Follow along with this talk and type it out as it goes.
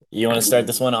You want to start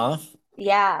this one off?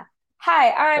 Yeah.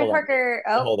 Hi, I'm Hold on. Parker.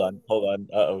 Oh, Hold on.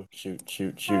 Uh-oh. Shoot,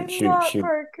 shoot, shoot, I'm shoot, not shoot.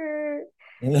 Parker.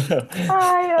 No.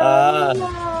 I Ah, am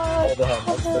not hold on.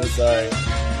 I'm so Parker. sorry.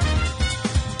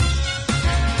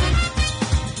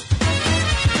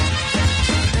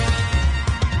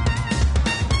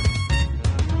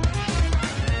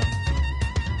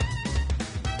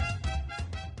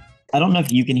 I don't know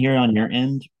if you can hear it on your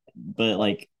end, but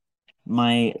like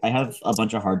I have a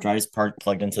bunch of hard drives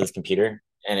plugged into this computer,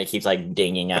 and it keeps like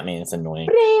dinging at me, and it's annoying.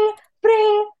 Bring,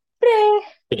 bring, bring.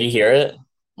 Did you hear it?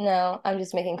 No, I'm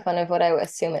just making fun of what I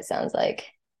assume it sounds like.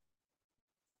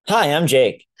 Hi, I'm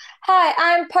Jake, Hi,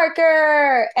 I'm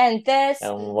Parker, and this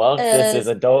and well, this is is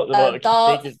adult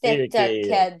Adult Theater Theater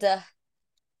Kid. Kid.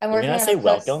 I'm Did we working not on a say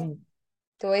post. welcome?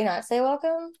 Do we not say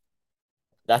welcome?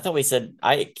 I thought we said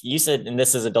I. You said, and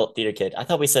this is adult theater kid. I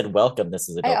thought we said welcome. This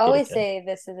is I adult theater always kid. say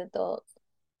this is adult.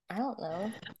 I don't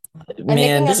know. I'm Man,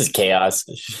 making this us. is chaos.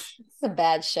 This is a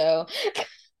bad show.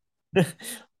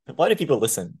 Why do people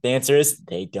listen? The answer is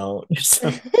they don't.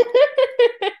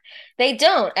 They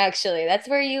don't actually. That's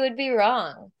where you would be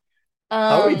wrong.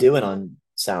 How are we Um, doing on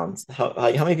sounds? How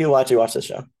many people actually watch this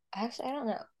show? actually, I don't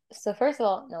know. So first of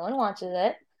all, no one watches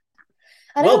it.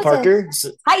 I don't know Well, what to. Parker.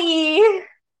 So, Hi.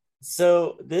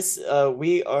 so this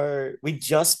we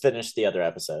just finished the other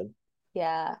episode.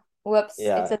 Yeah. Whoops. It's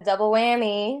Yeah, a double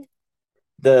whammy.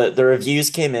 the reviews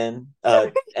came in.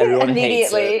 Everyone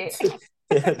hates it.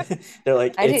 Immediately. They're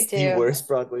like, I do it's the too. worst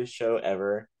Broadway show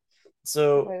ever. We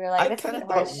So were like, I this kind isn't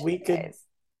of thought harsh, we could. guys.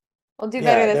 We'll do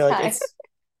better Yeah, this they're like, time. it's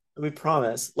we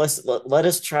promise. Let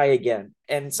us try again.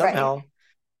 And Right. somehow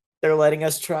they're letting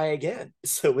us try again.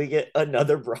 So we get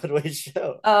another Broadway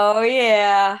show. Oh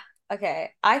yeah.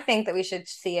 Okay. I think that we should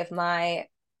see if my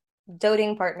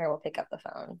doting partner will pick up the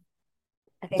phone.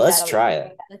 I think Let's that'll be. try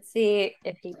it. Let's see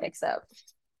if he picks up.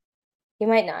 He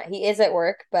might not. He is at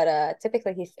work, but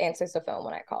typically he answers the phone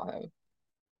when I call him,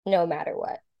 no matter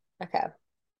what. Okay.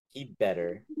 He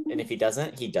better. And if he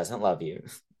doesn't love you.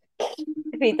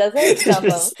 If he doesn't, dump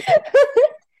him.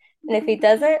 And if he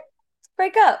doesn't,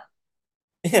 break up.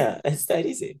 Yeah, it's that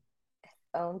easy.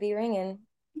 Phone be ringing.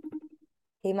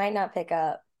 He might not pick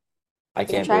up. I You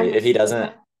can can't try. believe You if he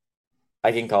doesn't,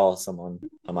 I can call someone on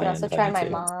can my end also if I try need my to.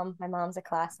 mom. My mom's a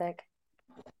classic.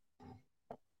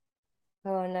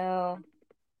 Oh no.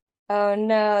 Oh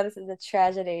no. This is a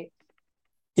tragedy.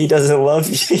 He doesn't love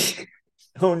you.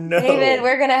 Oh David, no.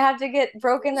 we're gonna have to get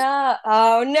broken up.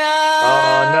 Oh Oh no.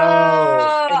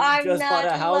 no. And you I'm just bought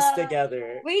not a house love.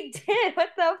 together. We did. What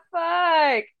the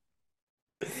fuck?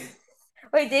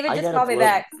 Wait, David I just gotta called me blow.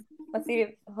 back. Let's see.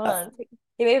 Hold on.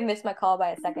 He may have missed my call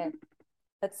by a second.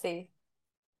 Let's see.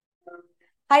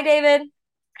 Hi, David.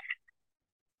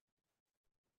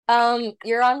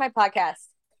 You're on my podcast.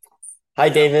 Hi,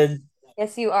 David.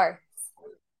 Yes, you are.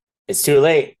 It's too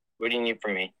late. What do you need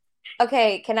from me?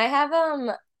 Okay, can I have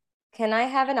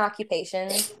an occupation?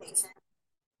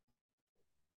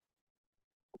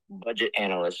 Budget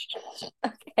analyst.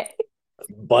 Okay.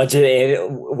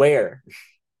 Where?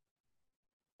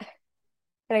 Can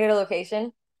I get a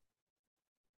location?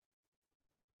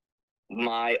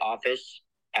 My office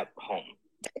at home.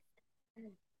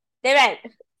 David,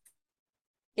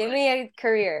 give me a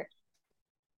career.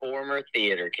 Former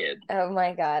theater kid. Oh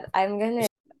my God.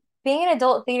 Being an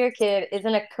adult theater kid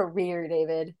isn't a career,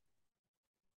 David.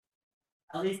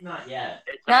 At least not yet.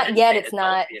 It's not, I Not didn't yet, say it's adult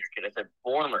not. theater kid. I said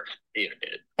former theater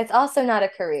kid. It's also not a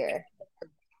career.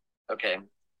 Okay.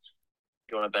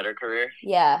 You want a better career?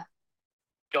 Yeah.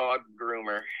 Dog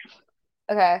groomer.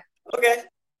 Okay. Okay.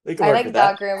 We can I work like with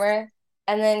dog that. groomer.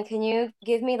 And then can you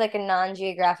give me like a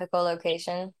non-geographical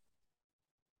location?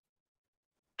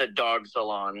 The dog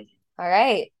salon. All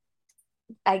right.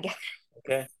 I guess.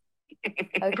 Okay.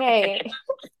 Okay.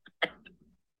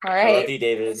 All I love right. you,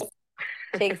 David.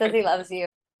 Jake says he loves you.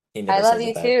 He I never love says it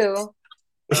you back. too.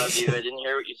 I love you. I didn't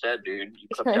hear what you said, dude. You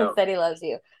clipped He out. said he loves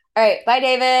you. All right. Bye,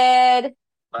 David.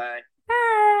 Bye.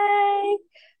 Bye.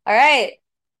 All right.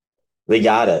 We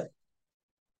got it.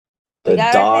 We The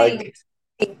got our dog thing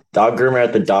dog groomer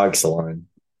at the dog salon.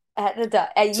 at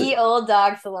So, ye old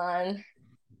dog salon.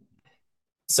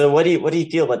 so what do you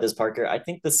feel about this, Parker? I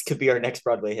think this could be our next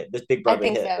Broadway hit. This big I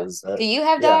Broadway think hit so. is Do you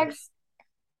have yeah. dogs?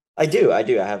 I do. I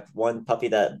have one puppy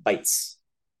that bites.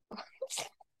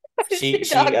 What does She your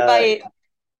she dog uh bite?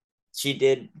 she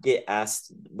did get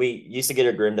asked. We used to get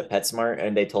her groomed at PetSmart,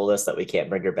 and they told us that we can't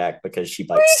bring her back because she We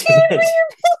bites too can't much. bring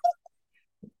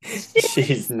your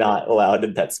She's not allowed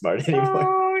in PetSmart anymore.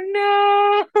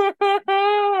 Oh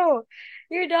no!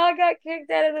 Your dog got kicked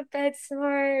out of the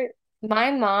PetSmart.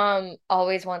 My mom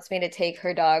always wants me to take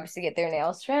her dogs to get their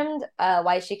nails trimmed.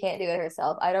 Why she can't do it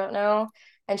herself, I don't know.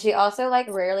 And she also like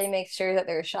rarely makes sure that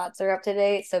their shots are up to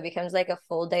date, so it becomes like a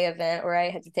full day event where I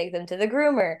had to take them to the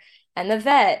groomer and the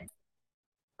vet.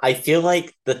 I feel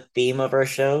like the theme of our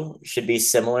show should be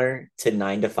similar to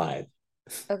 9 to 5.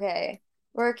 Okay.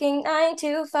 Working 9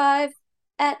 to 5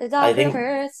 at the I dog think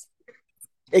groomers.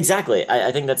 exactly.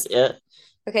 I think that's it.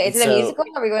 Okay, is And it a so, musical?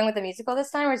 Are we going with a musical this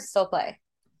time or is it still play?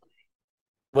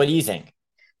 what do you think?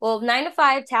 Well, 9 to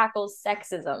 5 tackles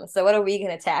sexism. So what are we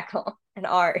gonna tackle in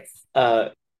ours? Uh,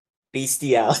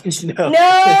 bestiality. No,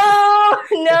 No,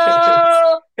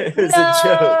 no, it was a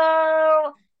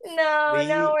joke. no,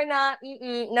 no, We we're not.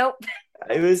 Nope.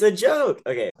 It was a joke.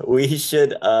 Okay, we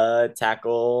should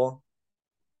tackle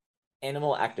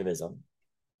animal activism,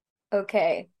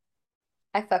 Okay,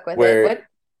 I fuck with it. where What?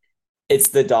 it's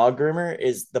the dog groomer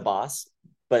is the boss,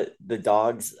 but the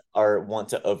dogs are want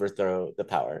to overthrow the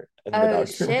power of the Oh dog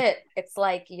groomer. shit! It's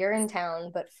like you're in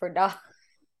town, but for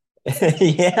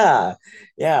Yeah,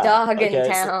 yeah. dog in Okay,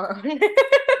 so town.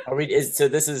 are we? Is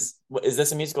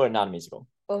this a musical or not a musical?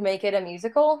 We'll make it a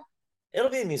musical. It'll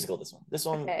be a musical. This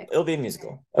one, Okay. it'll be a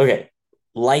musical. Okay,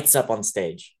 lights up on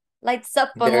stage. Lights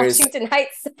up on There's Washington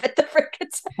Heights at the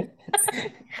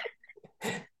frickin'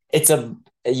 it's a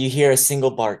you hear a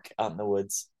single bark out in the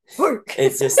woods. Bork.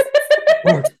 It's just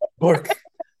bark, bark,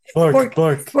 bark, Bork,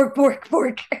 bark. bork, bork,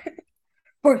 bork,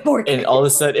 bork, bork. And all of a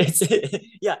sudden it's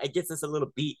yeah, it gets us a little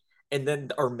beat. And then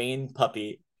our main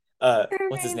puppy, what's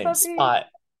his Hermaine name? puppy. Spot.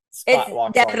 It's Spot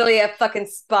walks on. definitely a fucking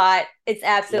Spot. It's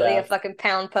absolutely a Yeah, fucking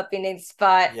pound puppy named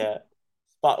Spot. yeah.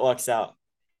 Spot walks out.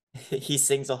 He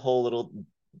sings a whole little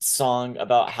song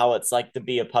about how it's like to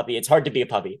be a puppy. It's hard to be a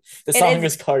puppy. The It song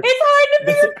is. is called It's hard to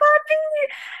be a puppy.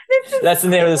 This is that's the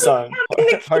name of the song. fucking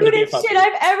the Hard to be a cutest shit puppy.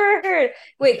 I've ever heard.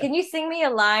 Wait, Yeah. can you sing me a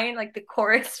line like the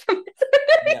chorus from It's hard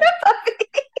to be Yeah. a puppy?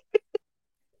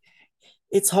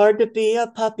 It's hard to be a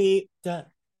puppy. Da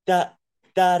da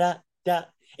da da da.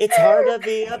 It's hard to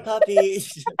be a puppy.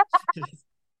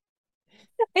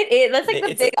 It is. That's like the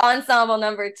It's big ensemble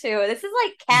number too. This is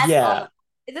like cats yeah, almost.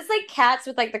 Is this like cats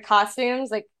with like the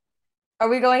costumes? Like, are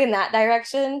we going in that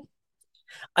direction?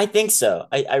 I think so.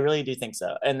 I really do think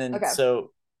so. And then Okay.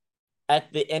 so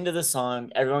at the end of the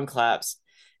song, everyone claps,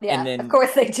 and Yeah, of then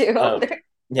course they do. uh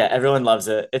yeah, everyone loves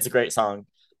it. It's a great song.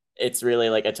 It's really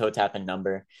like a toe tapping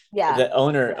number. Yeah. The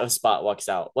owner of Spot walks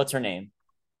out. What's her name?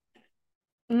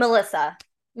 Melissa.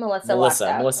 Melissa walks Melissa.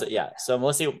 out. Melissa, yeah. So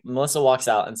Melissa walks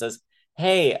out and says,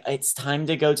 "Hey, it's time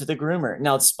to go to the groomer."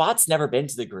 Now, Spot's never been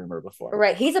to the groomer before.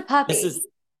 Right. He's a This puppy. is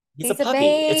he's a He's a puppy.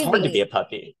 It's hard to be a baby.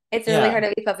 puppy. It's really hard Yeah.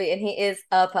 to be a puppy, and he is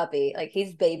a puppy. Like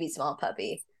he's baby small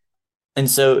puppy. And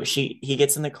so he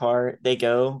gets in the car, they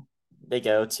go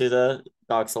to the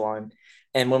dog salon.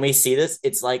 And when we see this,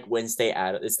 it's like it's the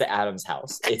Adams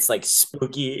house. It's like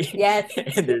spooky Yes.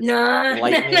 and there's No.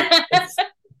 lightning.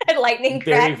 It's Lightning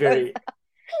very, crack goes. very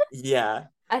yeah.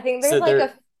 I think there's So like they're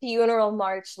a funeral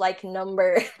march like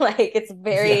number. Like it's yeah,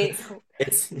 very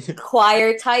it's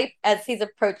choir type as he's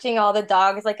approaching all the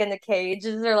dogs like in the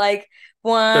cages. They're like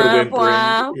they're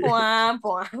wah whimpering. wah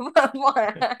wah wah wah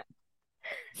wah.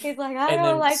 He's like, I And don't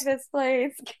then like this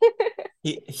place.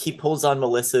 he pulls on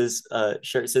Melissa's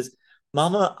shirt, says,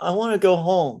 "Mama, I want to go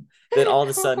home." Then all of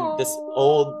a sudden, this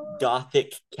old Oh.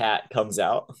 gothic cat comes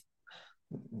out.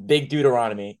 Big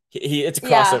Deuteronomy. It's a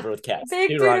Yeah. crossover with cats. Big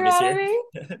Deuteronomy's here.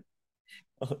 Deuteronomy.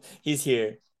 He's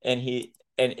here, and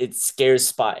it scares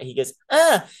Spot. He goes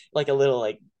ah like a little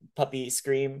like puppy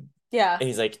scream, Yeah. and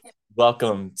he's like,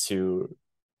 "Welcome to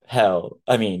hell."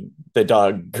 I mean, the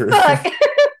dog Fuck. groomer.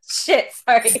 Shit,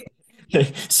 sorry.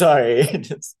 Sorry.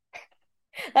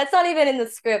 That's not even in the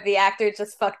script. The actor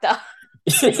just fucked up.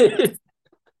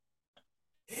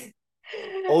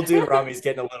 Old Deuteronomy's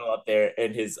getting a little up there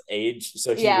in his age,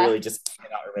 so he Yeah. really just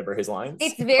cannot remember his lines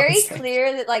It's very on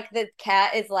clear that like the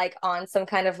cat is like on some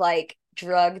kind of like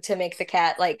drug to make the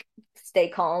cat like stay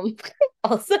calm.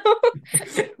 Also,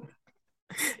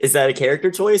 Is that a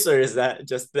character choice or is that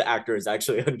just the actor is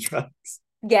actually on drugs?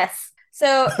 yes.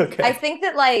 So I Okay. think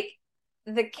that like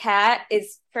the cat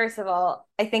is first of all,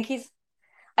 I think he's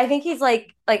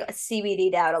like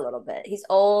CBD'd out a little bit. He's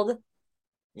old.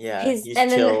 Yeah, He's he's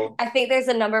and then chill. I think there's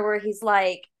a number where he's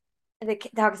like the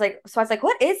dog's like so I was like,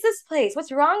 what is this place?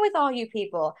 What's wrong with all you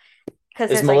people? Because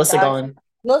Is there's like Melissa dogs. gone?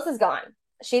 Melissa's gone.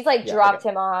 She's like Yeah, okay. dropped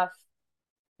him off.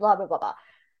 Blah blah blah blah.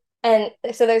 And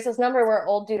so there's this number where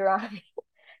old Deuteronomy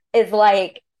is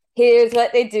like, here's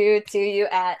what they do to you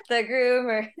at the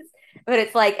groomers. But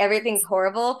it's like everything's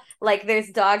horrible. Like there's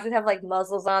dogs that have like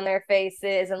muzzles on their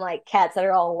faces and like cats that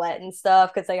are all wet and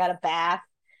stuff because they got a bath.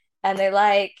 And they're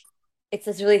like, it's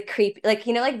this really creepy, like,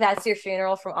 like That's Your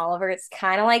Funeral from Oliver. It's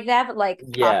kind of like that, but like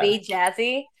Yeah. poppy,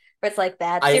 jazzy, where it's like,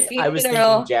 that's your I was thinking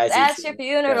funeral, jazzy that's your too.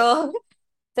 Yeah. funeral.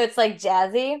 So it's like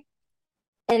jazzy.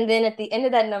 And then at the end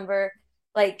of that number,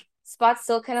 like Spot's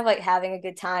still kind of like having a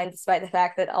good time despite the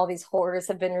fact that all these horrors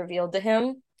have been revealed to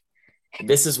him.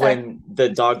 This is Uh, when the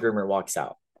dog groomer walks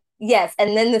out. yes,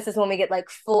 and then this is when we get like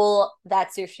full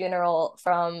 "That's Your Funeral"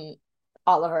 from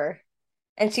Oliver,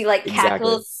 and she like Exactly.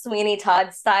 cackles Sweeney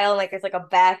Todd style, like there's like a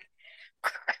back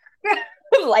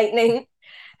lightning,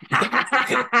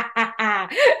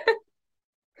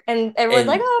 and everyone's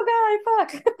like, And "Oh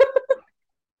God, fuck!"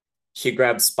 she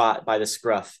grabs Spot by the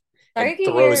scruff Sorry and if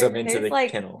you throws hear him into there's the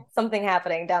like kennel. something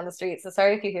happening down the street, so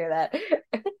sorry if you hear that.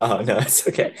 Oh no, it's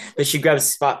okay. But she grabs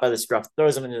Spot by the scruff,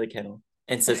 throws him into the kennel,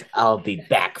 and says, "I'll be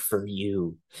back for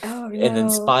you." Oh And then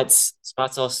no.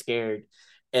 Spot's all scared,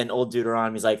 and old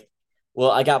Deuteronomy's like,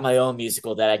 "Well, I got my own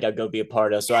musical that I gotta go be a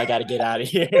part of, so I gotta get out of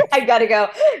here." I gotta go.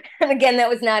 And again, that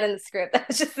was not in the script. That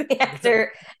was just the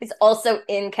actor is also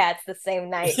in Cats the same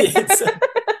night. It's,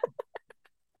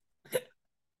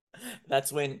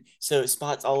 that's when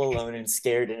Spot's all alone and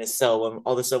scared in his cell when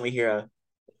all of a sudden we hear a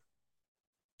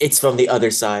it's from the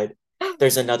other side.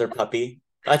 There's another puppy.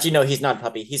 Actually, no, he's not a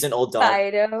puppy. He's an old dog.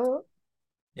 Fido.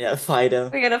 Yeah, Fido.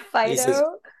 We got a He says,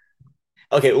 Fido.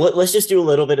 "Okay, let's just do a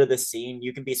little bit of the scene.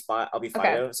 You can be Spot. I'll be Okay.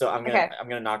 Fido. So Okay. I'm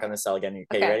gonna knock on the cell again.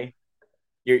 Okay, you Okay.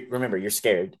 ready? Remember you're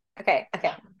scared. Okay. Okay.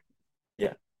 Is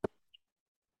Yeah,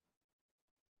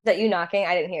 that you knocking?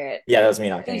 I didn't hear it. yeah, that was me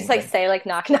You knocking just like again. say like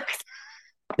knock knock.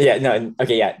 Yeah, no,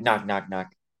 okay, yeah, knock, knock, knock.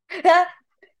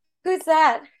 Who's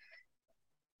that?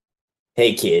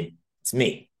 Hey, kid, it's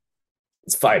me.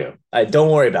 It's Fido.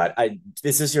 Don't worry about it.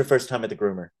 This is your first time at the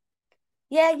groomer,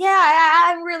 Yeah, yeah.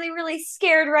 I'm really, really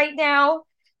scared right now.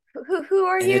 Who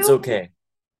are and it's you? okay.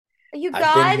 Are you I've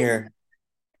been God? here.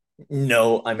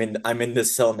 No, I'm in the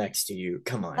cell next to you.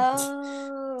 Come on.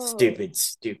 Oh, Stupid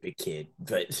kid.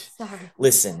 But sorry.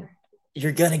 listen,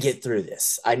 you're gonna get through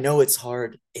this. I know it's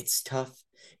hard, it's tough,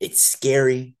 it's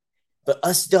scary, but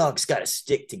us dogs gotta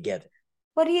stick together.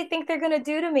 What do you think they're gonna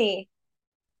do to me?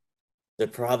 They're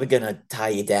probably gonna tie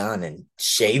you down and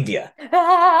shave you, and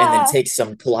then Ah! take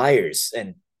some pliers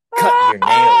and cut your nails.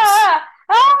 Ah!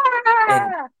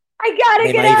 And Ah! I gotta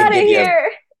they get might even out of give you a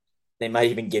here. they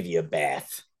might even give you a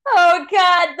bath. Oh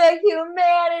God, the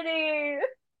humanity.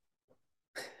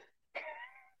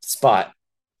 Spot,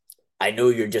 I know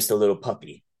you're just a little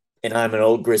puppy, and I'm an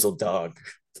old grizzled dog,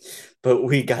 but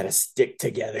we gotta stick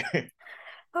together.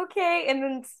 Okay, and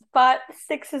then Spot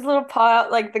sticks his little paw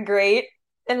out like the grate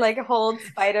and like holds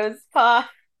Fido's paw.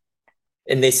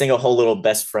 And they sing a whole little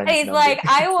best And friends he's number. like,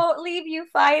 I won't leave you,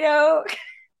 Fido.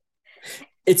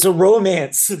 It's a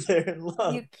romance. They're in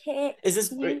love. You can't Is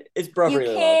this? you It's you brotherly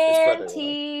love. It's can't brotherly love.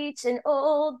 teach an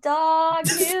old dog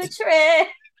new trick.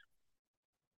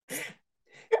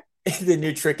 The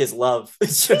new trick is love.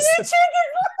 It's The just. new trick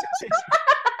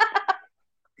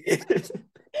is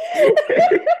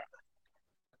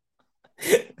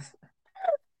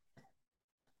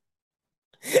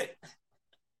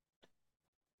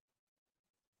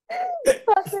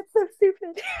fuck, that's so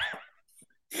stupid.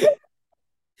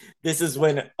 This is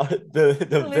when the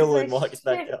Lose her villain walks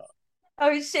back shit. up.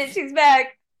 Oh shit, she's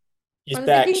back. She's I'm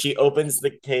back. thinking She opens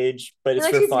the cage, but I feel it's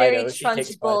like for she's very Fido. She trunch takes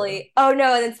Fido. bully. Oh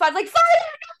no, and then Spot's like,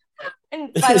 Fido!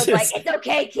 And Fido's like, It's it's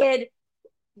okay, kid.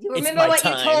 You it's remember my what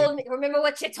you time. told me. Remember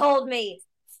what you told me.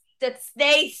 That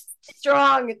stay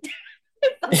strong.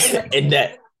 Something like And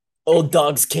that old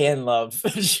dogs can love.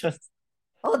 Just-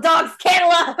 old dogs can't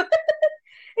love.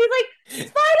 He's like,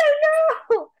 Spider,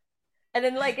 no. And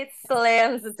then like it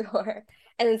slams the door.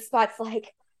 And then Spot's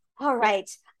like, all right,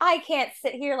 I can't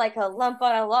sit here like a lump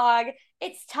on a log.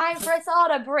 It's time for us all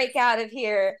to break out of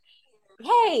here.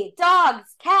 Hey,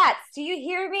 dogs, cats, do you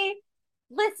hear me?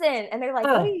 Listen. And they're like,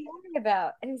 what are you yelling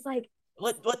about? And he's like,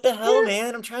 what the hell, too,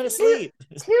 man? I'm trying to too, sleep.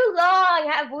 too long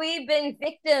have we been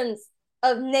victims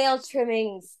of nail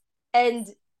trimmings and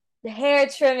hair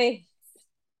trimming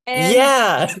and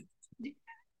Yeah,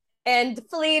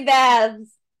 flea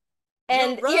baths you're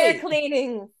and ear right.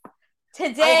 cleaning. I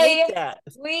hate Today that.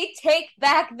 we take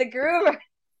back the groomer.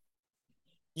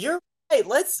 You're right.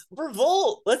 Let's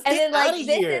revolt. Let's And get then out like of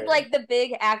this is here. like the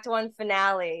big act one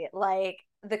finale. Like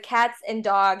the cats and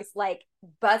dogs like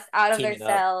bust out of their Teaming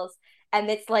up. cells, and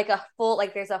it's like a full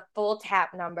like there's a full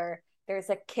tap number. There's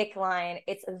a kick line.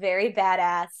 It's very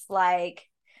badass. Like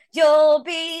you'll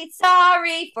be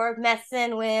sorry for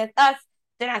messing with us.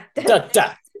 Da,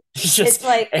 da. It's It's just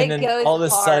like and it then goes all of a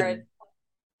hard. sudden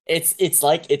it's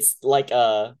like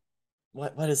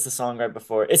what is the song right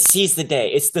before? It's Seize the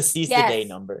Day. It's the Seize the Day Yes.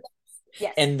 number.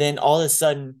 Yes. And then all of a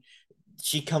sudden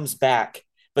she comes back,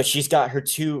 but she's got her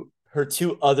two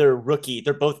other rookie.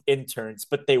 They're both interns,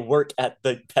 but they work at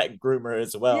the pet groomer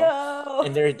as well, Yo.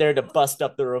 and they're there to bust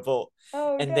up the revolt.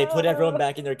 Oh And they put everyone no.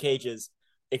 back in their cages,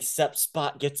 except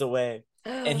Spot gets away,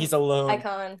 and he's alone.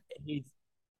 Icon. He's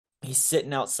he's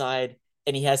sitting outside,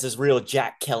 and he has his real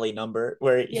Jack Kelly number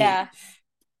where he, Yeah.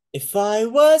 if I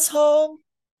was home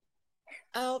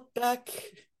out back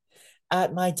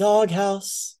at my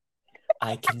doghouse,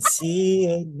 I can see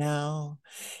it now.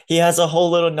 He has a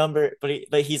whole little number, but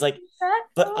he's like, That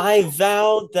but I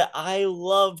vowed that I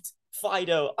loved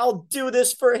Fido. I'll do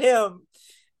this for him.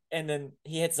 And then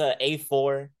he hits a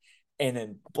A4 and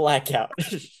then blackout.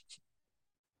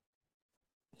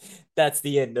 That's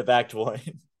the end of Act One.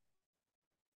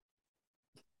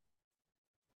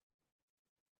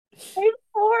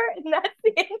 four, and that's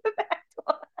the end of Act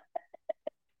One.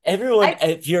 Everyone, I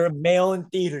if you're a male in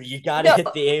theater, you gotta no,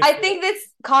 hit the I A4. think this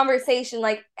conversation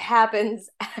like happens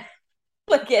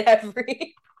like at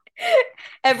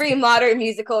every modern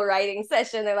musical writing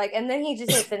session. They're like, and then he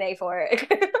just hits an A for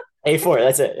it. A4,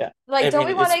 that's it. Yeah. Like, I don't mean,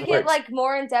 we want it to get works. like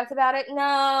more in depth about it?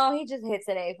 No, he just hits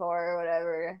an A4 or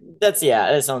whatever. That's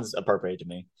yeah, that sounds appropriate to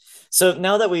me. So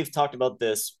now that we've talked about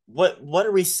this, what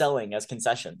are we selling as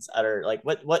concessions at our like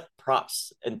what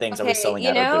props and things are we Okay, selling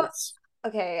at our booths?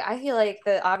 okay, I feel like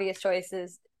the obvious choice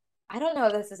is I don't know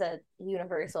if this is a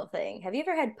universal thing. Have you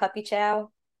ever had puppy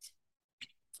chow?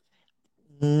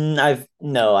 I've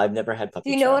no, I've never had Do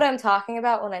puppy you know what chow. I'm talking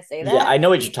about when I say Yeah, that? I know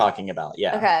what you're talking about.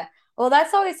 Yeah. Okay. Well,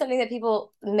 that's always something that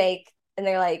people make and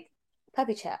they're like,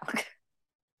 puppy chow.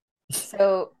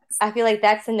 So I feel like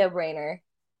that's a no-brainer.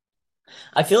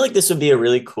 I feel like this would be a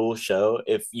really cool show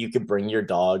if you could bring your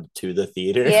dog to the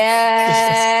theater.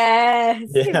 Yes.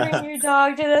 You bring Yeah. your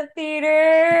dog to the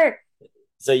theater.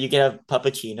 So you can have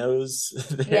puppuccinos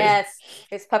there. Yes.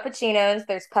 There's puppuccinos,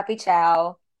 there's puppy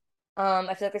chow.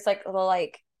 I feel like there's like a little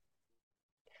like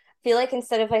I feel like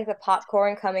instead of like the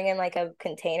popcorn coming in like a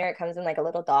container, it comes in like a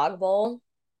little dog bowl.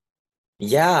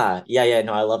 Yeah, yeah, yeah.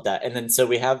 No, I love that. And then so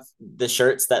we have the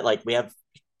shirts that like we have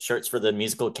shirts for the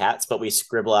musical Cats, but we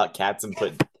scribble out cats and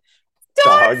put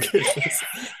dog. Dogs!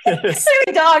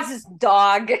 Dogs is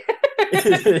dog.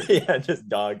 Yeah, just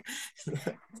dog.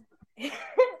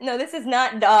 No, this is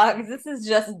not dogs. This is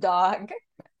just dog.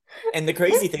 And the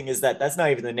crazy thing is that that's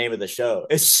not even the name of the show.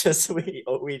 It's just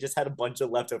we just had a bunch of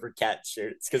leftover cat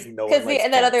shirts because no one Because likes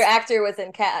and that other cats. actor was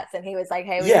in Cats, and he was like,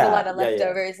 "Hey, we have a lot Yeah, of yeah, yeah,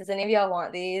 leftovers. Does any of y'all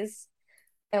want these?"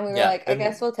 And we were yeah. like, "I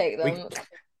guess And we'll take we them."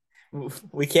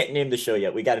 we can't name the show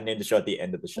yet. We got to name the show at the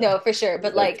end of the show. No, for sure.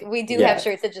 But like, Like, we do have yeah,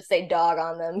 shirts that just say "dog"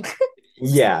 on them.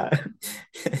 yeah.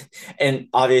 And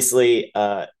obviously,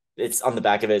 it's on the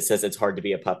back of it. It says it's hard to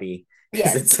be a puppy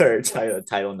because Yes, it's our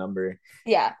title number.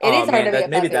 yeah, it Oh is hard man, to be a that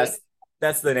maybe puppy.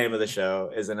 that's the name of the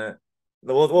show, isn't it?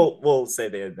 We'll say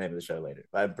the name of the show later.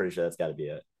 I'm pretty sure that's got to be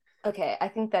it. Okay, I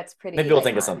think that's Maybe pretty we'll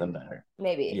think of iconic. something better.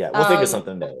 Maybe. Yeah, we'll think of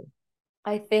something better.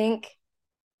 I think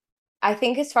I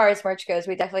think as far as merch goes,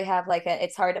 we definitely have like a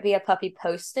 "It's hard to be a puppy"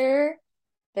 poster.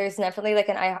 There's definitely like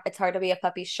 "It's hard to be a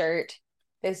puppy" shirt.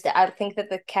 I think that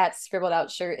the cat scribbled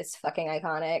out shirt is fucking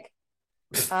iconic.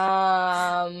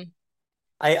 Um,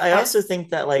 I I also think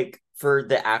that like for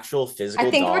the actual I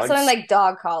physical think we're selling dogs, like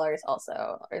dog collars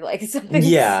also, or like something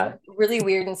yeah, really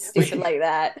weird and stupid we like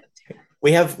that.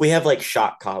 we have like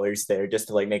shock collars there just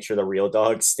to like make sure the real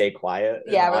dogs stay quiet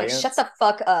in the Yeah, we're like, shut audience. the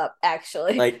fuck up,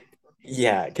 actually. Like,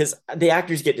 yeah, because the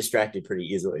actors get distracted pretty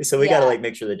easily, so we got to Yeah. like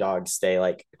make sure the dogs stay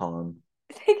like calm.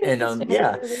 They get And distracted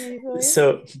yeah, really easily.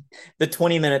 so the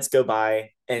 20 minutes go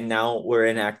by, and now we're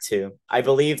in Act Two. I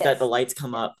believe that the Yes. lights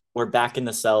come up. We're back in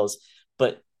the cells,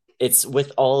 but it's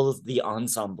with all of the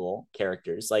ensemble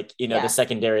characters, like the Yeah.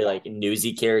 secondary like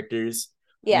newsy characters.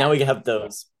 Now Yeah. we have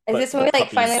those, Is but this when the we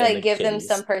like puppies finally and like the give them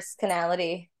some kitties.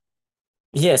 personality?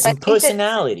 Yeah, I some think that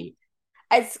personality.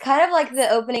 it's kind of like the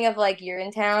opening of like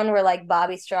Urinetown where like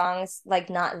Bobby Strong's like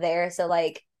not there. So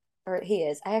like or he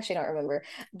is. I actually don't remember.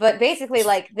 But basically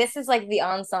like this is like the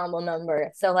ensemble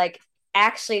number. So like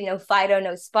actually no Fido,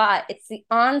 no Spot. It's the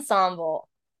ensemble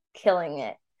killing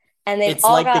it. And they've It's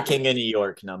all like the got King of New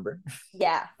York number.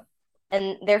 yeah.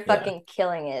 And they're Yeah. fucking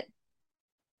killing it.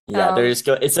 Yeah, Um there's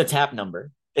go. It's a tap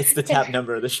number. It's the tap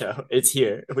number of the show. It's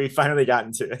here. We finally got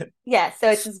into it. yeah,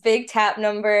 so it's this big tap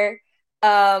number.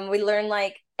 We learn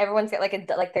like everyone's got like a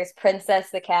like there's Princess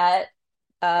the cat.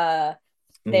 Uh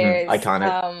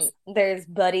Iconic. there's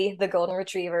Buddy the golden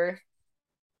retriever.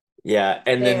 Yeah,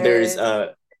 and then There's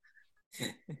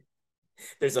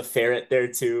there's a ferret there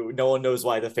too. No one knows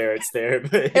why the ferret's there,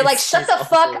 but they're like shut he's the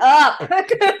fuck also up.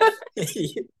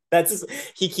 that's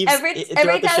he keeps every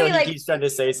throughout the time show he he like keeps trying to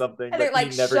say something, they're but he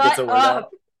like never gets shut a word up.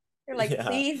 out. They're like, Yeah.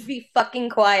 please be fucking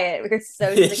quiet. We're so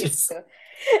It's sick of just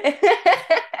you.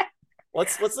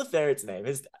 what's the ferret's name?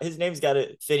 His name's got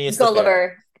it. Phineas the ferret.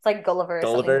 Gulliver. It's like Gulliver or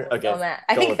something. Gulliver. Okay,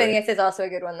 I think Gulliver. Phineas is also a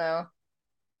good one though.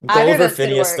 Either of Gulliver those could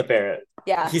Phineas the work. ferret.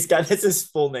 Yeah. He's got that's his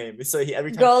full name. So he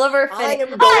every time Gulliver I Phineas.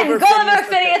 am I'm Gulliver Phineas Gulliver the ferret.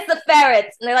 Phineas the ferret.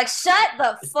 And they're like, shut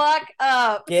the fuck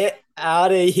up. Get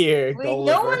out of here, No one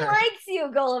Gulliver. likes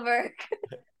you, Gulliver.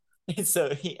 And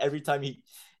so he every time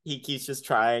he keeps just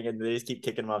trying, and they just keep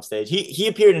kicking him off stage. He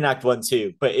appeared in Act One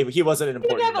too, but he wasn't an He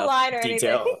didn't important have a enough line or anything.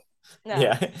 detail. No.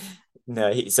 Yeah,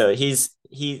 no.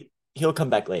 He'll come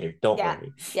back later. Don't Yeah.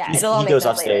 worry. Yeah. It'll all He make goes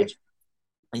sense off later. stage.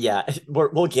 Yeah,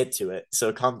 we'll get to it.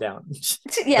 So calm down.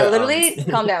 Yeah, But literally,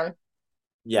 calm down.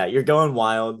 yeah, you're going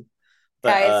wild. But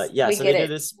Guys, yeah, we so they get do it.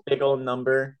 this big old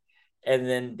number, and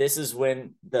then this is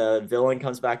when the villain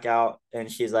comes back out,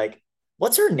 and she's like,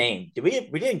 "What's her name? Did we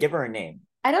didn't give her a name?"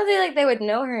 I don't think like they would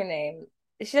know her name.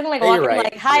 She didn't like Yeah, you're walk in right.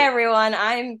 like, hi everyone,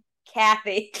 I'm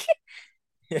Kathy.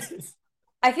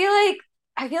 I feel like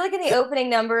in the opening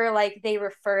number, like they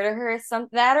refer to her as some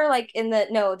that or like in the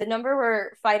number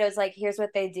where Fido's like, here's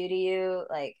what they do to you,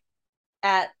 like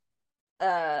at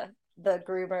uh the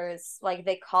groomers, like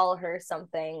they call her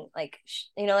something like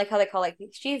like how they call like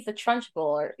she's the Trunchbull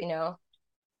or The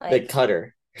like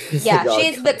cutter. The yeah, dog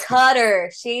she's the cutter.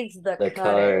 cutter. She's the The cutter.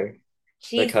 cutter. The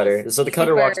She's the cutter. So the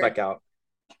cutter walks skipper. back out,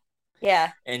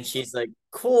 Yeah. and she's like,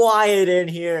 "Quiet in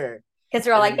here." Because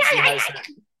they're all And like, then she has,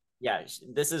 yeah.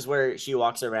 This is where she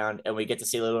walks around, and we get to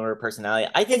see a little of her personality.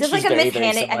 I is think this like she's a very, Miss very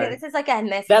Hannigan? I think similar. this is like a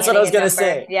Miss That's what I was Hannigan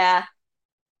gonna number. say. Yeah.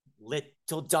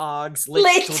 Little dogs,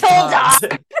 little Little dog.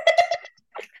 dogs.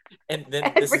 And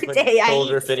then this is Every when day I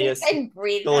Gulliver eat, sleep, Phineas, and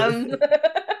breathe Gulliver, them. And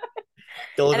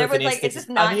Gulliver everyone's Phineas like, is thinks, this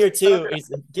 "I'm not here true? too." He's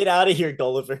like, "Get out of here,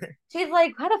 Gulliver." She's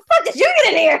like, how the fuck did you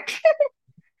get in here?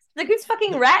 Like, whose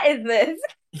fucking rat is this?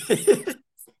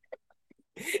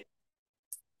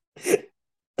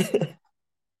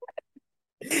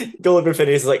 Gulliver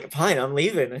Phineas is like, "Fine, I'm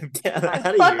leaving. Get out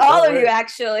of Fuck here. all Don't of you, worry."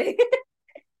 actually.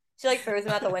 She like throws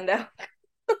him out the window.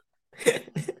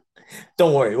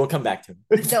 Don't worry, we'll come back to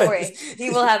him. Don't worry. He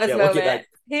will have his Yeah, we'll get moment. back.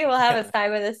 He will have Yeah. his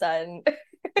time in the sun.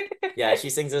 Yeah, she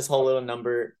sings this whole little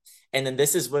number, and then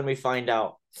this is when we find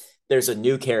out there's a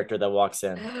new character that walks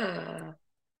in.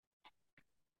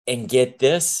 And get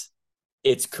this,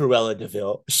 it's Cruella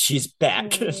DeVille. She's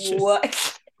back.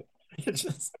 What?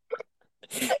 Just-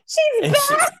 She's and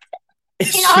she, back in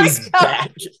our she's show.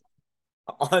 back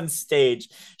on stage.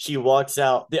 She walks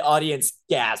out. The audience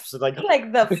gasps like,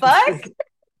 Like the fuck?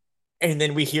 and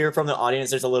then we hear from the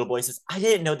audience. There's a little boy says, "I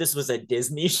didn't know this was a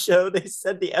Disney show. They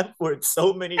said the F word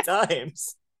so many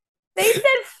times." They said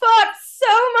fuck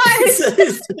so much.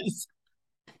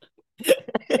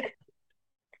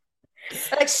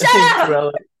 Like, shut up.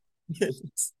 Cruella,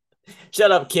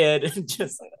 shut up, kid.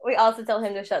 Just We also tell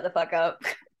him to shut the fuck up.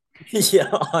 yeah,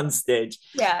 on stage.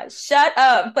 Yeah, shut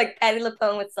up. Like Patty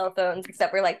LuPone with cell phones,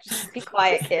 except we're like, just be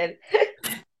quiet, kid.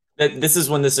 This is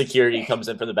when the security comes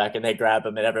in from the back and they grab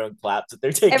him and everyone claps.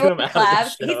 They're taking Everyone him out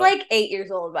claps. of the He's show. like 8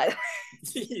 years old, by the way.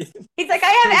 His He's like, I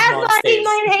have mom asthma, I need stays.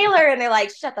 my inhaler. And they're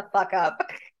like, shut the fuck up.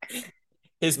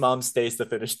 His mom stays to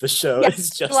finish the show. Yeah,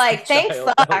 It's just like, thank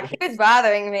child. fuck. He was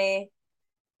bothering me.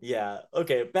 Yeah.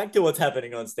 Okay. Back to what's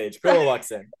happening on stage. Cruella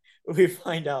walks in. We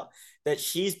find out that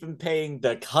she's been paying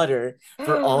the cutter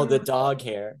for all the dog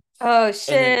hair. Oh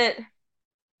shit. Then,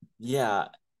 yeah.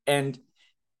 And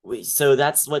so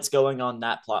that's what's going on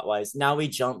that plot wise. Now we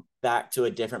jump back to a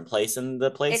different place in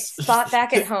the place. It's Spot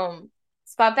back at home.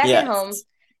 Spot back at home.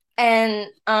 And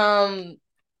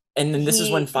then this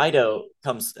is when Fido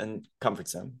comes and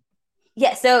comforts him.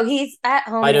 Yeah, so he's at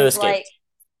home. Fido He's escaped. like,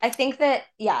 I think that,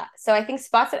 yeah. So I think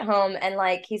Spot's at home and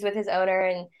like he's with his owner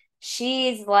and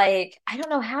she's like, I don't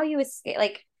know how you escape,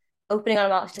 like opening on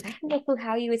him all. She's like, I have no clue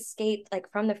how you escaped like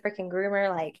from the freaking groomer.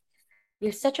 Like,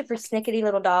 you're such a persnickety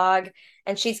little dog.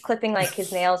 And she's clipping like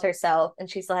his nails herself. And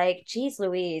she's like, geez,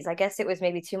 Louise, I guess it was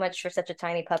maybe too much for such a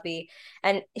tiny puppy.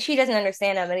 And she doesn't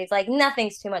understand him. And he's like,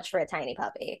 nothing's too much for a tiny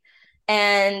puppy.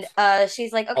 And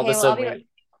she's like, okay, well, I'll be.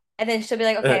 And then she'll be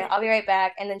like, okay, I'll be right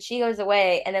back. And then she goes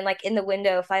away. And then like in the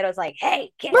window, Fido's like,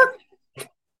 hey, kid.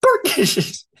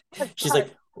 She's like,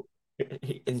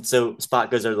 and so Spot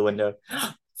goes over the window.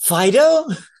 Fido?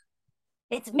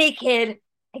 It's me, kid.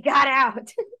 I got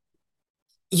out.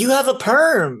 You have a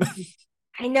perm.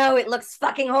 I know, it looks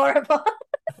fucking horrible.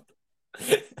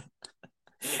 And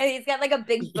he's got like a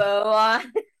big bow on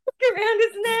around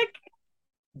his neck.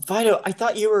 Fido, I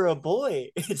thought you were a boy.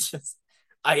 It's just,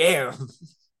 I am.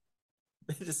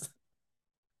 Just,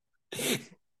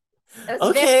 That's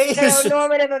okay.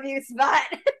 Heteronormative of you, Spot.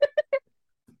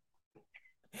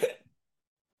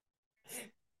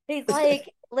 He's like,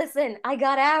 listen, I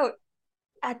got out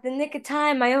at the nick of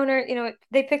time. My owner,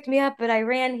 they picked me up, but I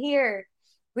ran here.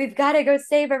 We've got to go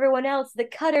save everyone else. The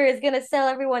cutter is gonna sell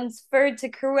everyone's fur to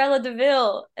Cruella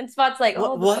Deville. And Spot's like, What?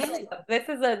 hold the What? fuck up. This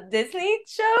is a Disney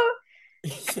show?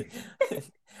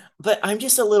 But I'm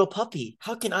just a little puppy.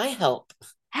 How can I help?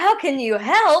 How can you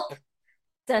help?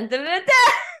 Dun, dun, dun,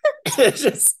 dun. It's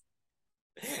just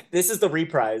this is the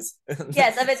reprise.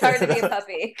 Yes, if it's hard to be a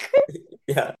puppy.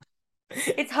 Yeah.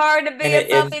 It's hard to be And a it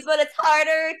puppy, ends but it's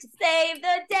harder to save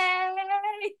the day.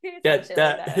 da Some shit like da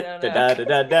that. I don't da know. da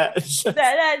da da. Da,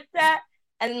 da, da.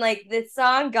 And like this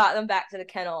song got them back to the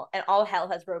kennel, and all hell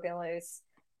has broken loose.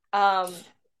 Um,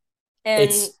 and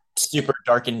It's super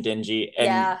dark and dingy, and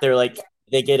yeah, they're like,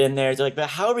 they get in there. They're like, but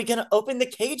how are we gonna open the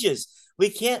cages? We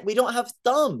can't. We don't have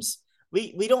thumbs.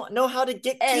 We don't know how to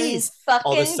get and keys.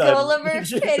 All of a fucking sudden, Gulliver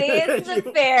Phineas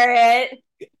the ferret.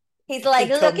 He's like he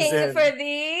comes looking in. for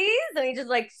these, and he just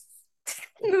like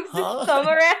moves his Huh? thumb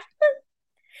around,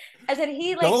 and then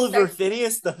he like Gulliver starts.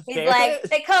 Phineas the He's like, ferret?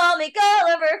 they call me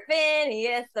Gulliver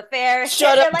Phineas the ferret.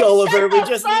 Shut up, They're like, shut Gulliver. We the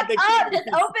just fuck need the up, just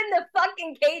keys. open the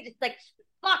fucking cage. It's like,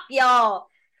 fuck y'all,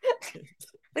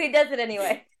 but he does it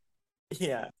anyway.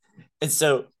 Yeah. And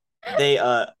so they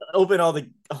open all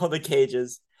the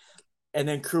cages, and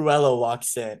then Cruella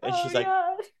walks in, and Oh she's my like,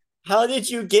 god. how did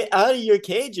you get out of your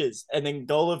cages? And then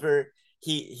Gulliver,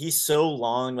 he's so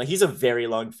long, like he's a very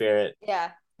long ferret.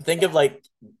 Yeah. Think of like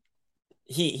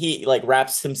he like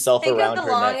wraps himself Think of around the her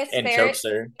neck longest and ferret chokes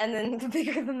her. and then the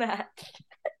bigger than that.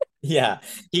 Yeah,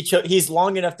 he's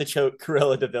long enough to choke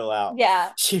Cruella Deville out.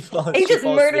 Yeah. She falls He she just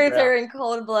falls to the murders ground. her in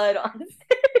cold blood on.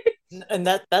 And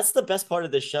that's the best part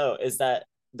of the show is that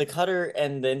the Cutter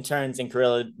and the interns and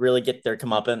Cruella really get their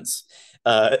comeuppance.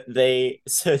 They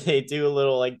do a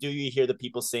little like "Do you hear the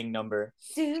people sing" number,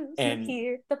 Do you and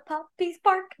hear the puppies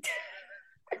bark?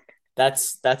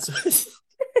 that's that's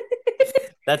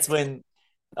when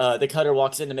the Cutter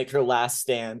walks in to make her last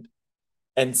stand,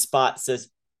 and Spot says,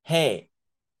 "Hey,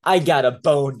 I got a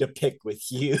bone to pick with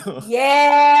you."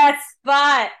 Yeah,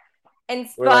 Spot. And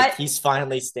We're like, Spot he's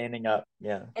finally standing up.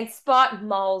 Yeah, and Spot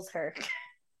mauls her.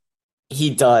 he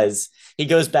does. He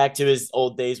goes back to his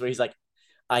old days where he's like,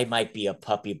 I might be a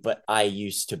puppy, but I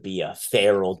used to be a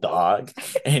feral dog.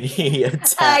 And he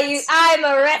attacks. I'm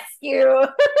a rescue.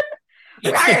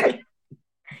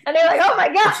 And they're like, oh my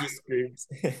And god. she screams.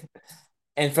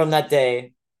 And from that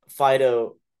day,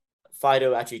 Fido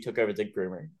Fido actually took over the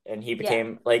groomer and he Yeah.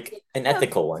 became like an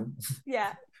ethical one.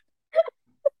 Yeah.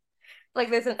 Like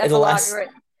there's an And the epilogue last where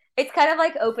it's kind of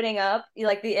like opening up,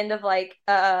 like the end of like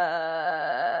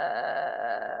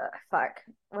fuck.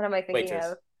 What am I thinking waitress.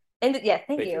 of? And yeah,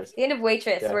 thank you. Waitress. The end of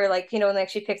Waitress, Yeah. where like, when like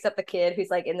she picks up the kid who's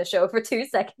like in the show for 2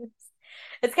 seconds.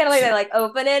 It's kind of like they're like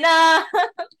opening up,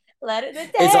 let it the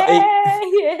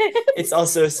It's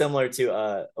also similar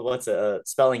to what's a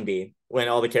spelling bee when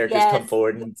all the characters come Yes.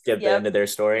 forward and give the end Yep. of their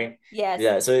story. Yes.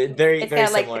 Yeah, so very It's very kind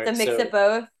of like it's similar. a mix So of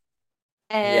both.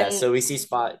 yeah, And so we see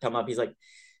Spot come up. He's like,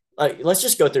 let's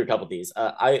just go through a couple of these.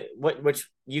 Which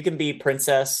you can be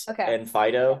Princess okay. and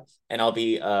Fido, and I'll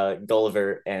be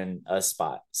Gulliver and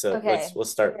Spot. So Okay. we'll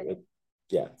start with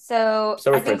yeah. So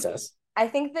Start with Princess. I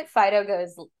think that Fido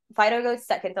goes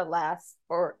second to last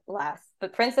or last,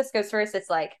 but Princess goes first. It's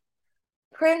like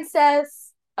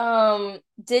Princess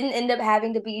didn't end up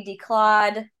having to be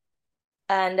declawed,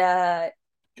 and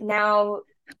now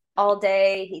all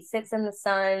day he sits in the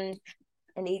sun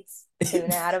and eats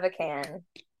tuna out of a can.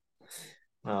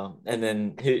 And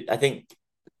then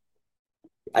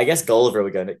I guess Gulliver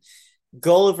would go.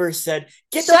 Gulliver said,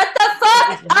 Shut the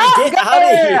fuck up! Get out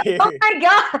of here! Oh my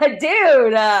god,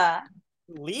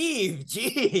 dude! Leave,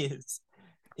 jeez.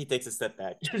 He takes a step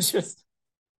back. Just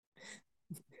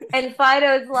And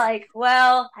Fido's like,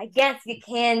 well, I guess you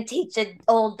can teach an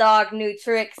old dog new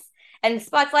tricks. And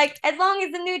Spot's like, as long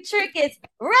as the new trick is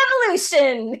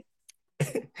revolution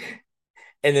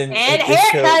and then and the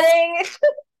hair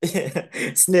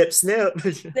cutting. snip, snip.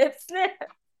 Snip, snip.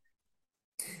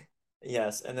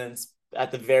 Yes, and then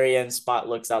at the very end, Spot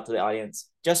looks out to the audience.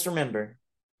 Just remember,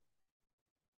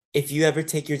 if you ever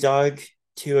take your dog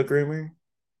to a groomer,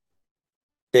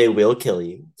 they will kill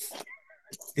you.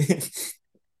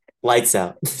 Lights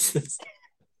out.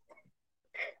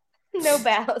 No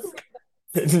bows.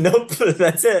 Nope,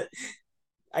 that's it.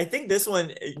 I think this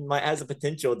one might has a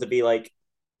potential to be like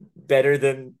better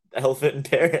than Elephant in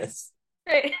Paris.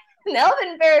 Right.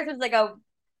 Elvin Ferris was like a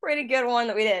pretty good one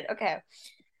that we did. Okay.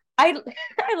 I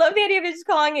I love the idea of just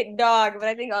calling it dog, but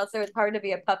I think also it's hard to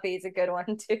be a puppy is a good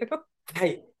one too.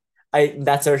 I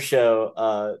that's our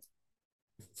show.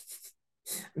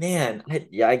 Man,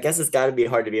 yeah, I guess it's got to be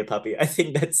hard to be a puppy. I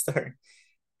think that's our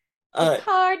It's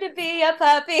Uh, hard to be a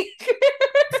puppy.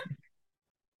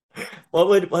 what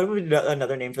would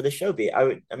another name for the show be?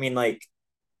 I mean, like,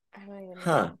 I don't even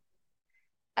huh? know.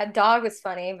 A dog was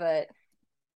funny, but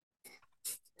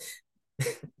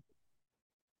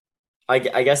I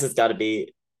guess it's got to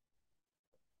be.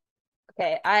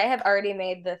 okay. I have already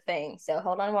made the thing, so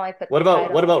hold on while I put the What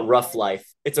title. about Rough Life?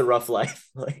 It's a rough life.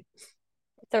 Like,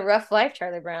 It's a rough life,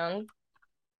 Charlie Brown.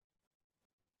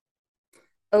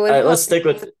 Oh, what all if right, we let's call? stick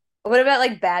with. What about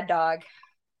like Bad Dog?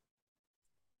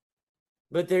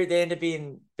 But they end up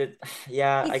being.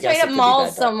 Yeah, He I straight guess up it could be mauls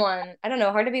Bad Dog. someone. I don't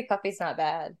know. Hard to be puppy's not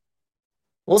bad.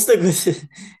 We'll stick with.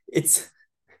 It's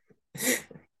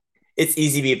it's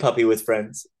easy to be a puppy with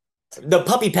friends. The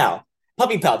Puppy Pal.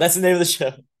 Puppy Pal. That's the name of the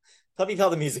show. Puppy Pal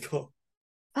the musical.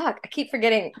 Fuck, I keep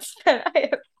forgetting.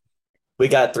 We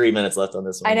got 3 minutes left on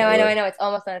this I one, know, by I the know, way. I know. It's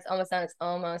almost done. It's almost done. It's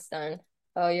almost done.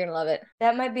 Oh, you're gonna love it.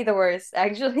 That might be the worst,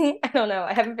 actually. I don't know.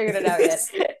 I haven't figured it out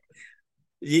yet.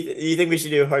 You think we should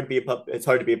do hard to be a pup? It's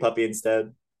hard to be a puppy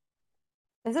instead.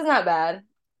 This is not bad.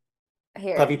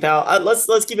 Here. Puppy Pal.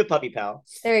 Let's keep it Puppy Pal.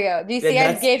 There we go. Do you see Then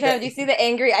I just that's gave him? that. Do you see the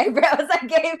angry eyebrows I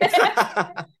gave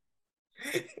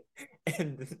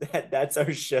And that's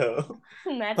our show.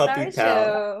 him? That's Puppy our Pal.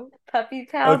 show. Puppy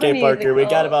Pal the Okay, Parker,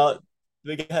 musical.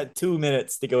 we got 2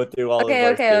 minutes to go through all of Okay,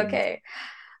 our okay, things. okay.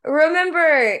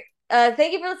 Remember,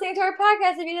 thank you for listening to our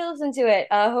podcast. If you did listen to it,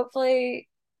 hopefully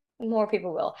more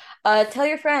people will. Tell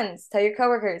your friends, tell your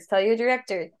coworkers, tell your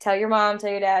director, tell your mom, tell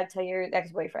your dad, tell your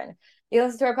ex-boyfriend. You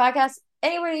listen to our podcast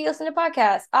anywhere you listen to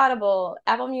podcasts: Audible,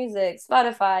 Apple Music,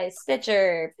 Spotify,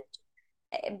 Stitcher,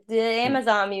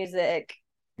 Amazon Music,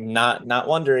 Not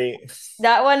Wondery.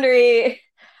 not Wondery.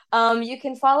 You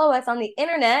can follow us on the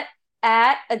internet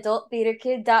at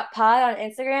adulttheaterkid.pod on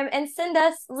Instagram and send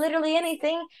us literally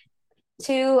anything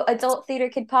to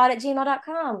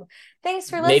adulttheaterkidpod@gmail.com. Thanks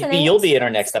for Maybe listening. you'll be in our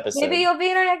next Maybe episode. you'll be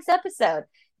in our next episode.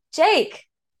 Jake,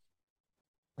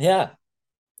 Yeah.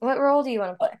 what role do you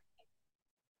want to play?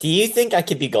 Do you think I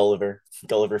could be Gulliver?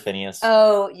 Gulliver Phineas?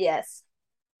 Oh, yes.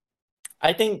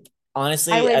 I think I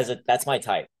honestly, would that's my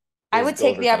type. I Is would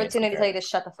take Gulliver the Phineas the opportunity to tell you fairy? to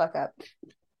shut the fuck up.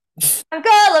 I'm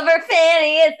Gulliver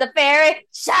Phineas the fairy.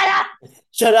 Shut up.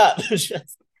 Shut up.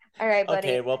 All right, Okay,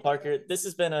 buddy. well, Parker, this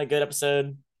has been a good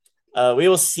episode. We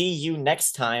will see you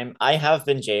next time. I have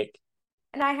been Jake.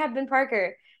 And I have been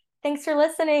Parker. Thanks for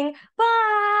listening.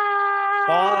 Bye.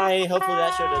 Bye. Hopefully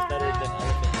that show does better than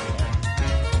Elephant.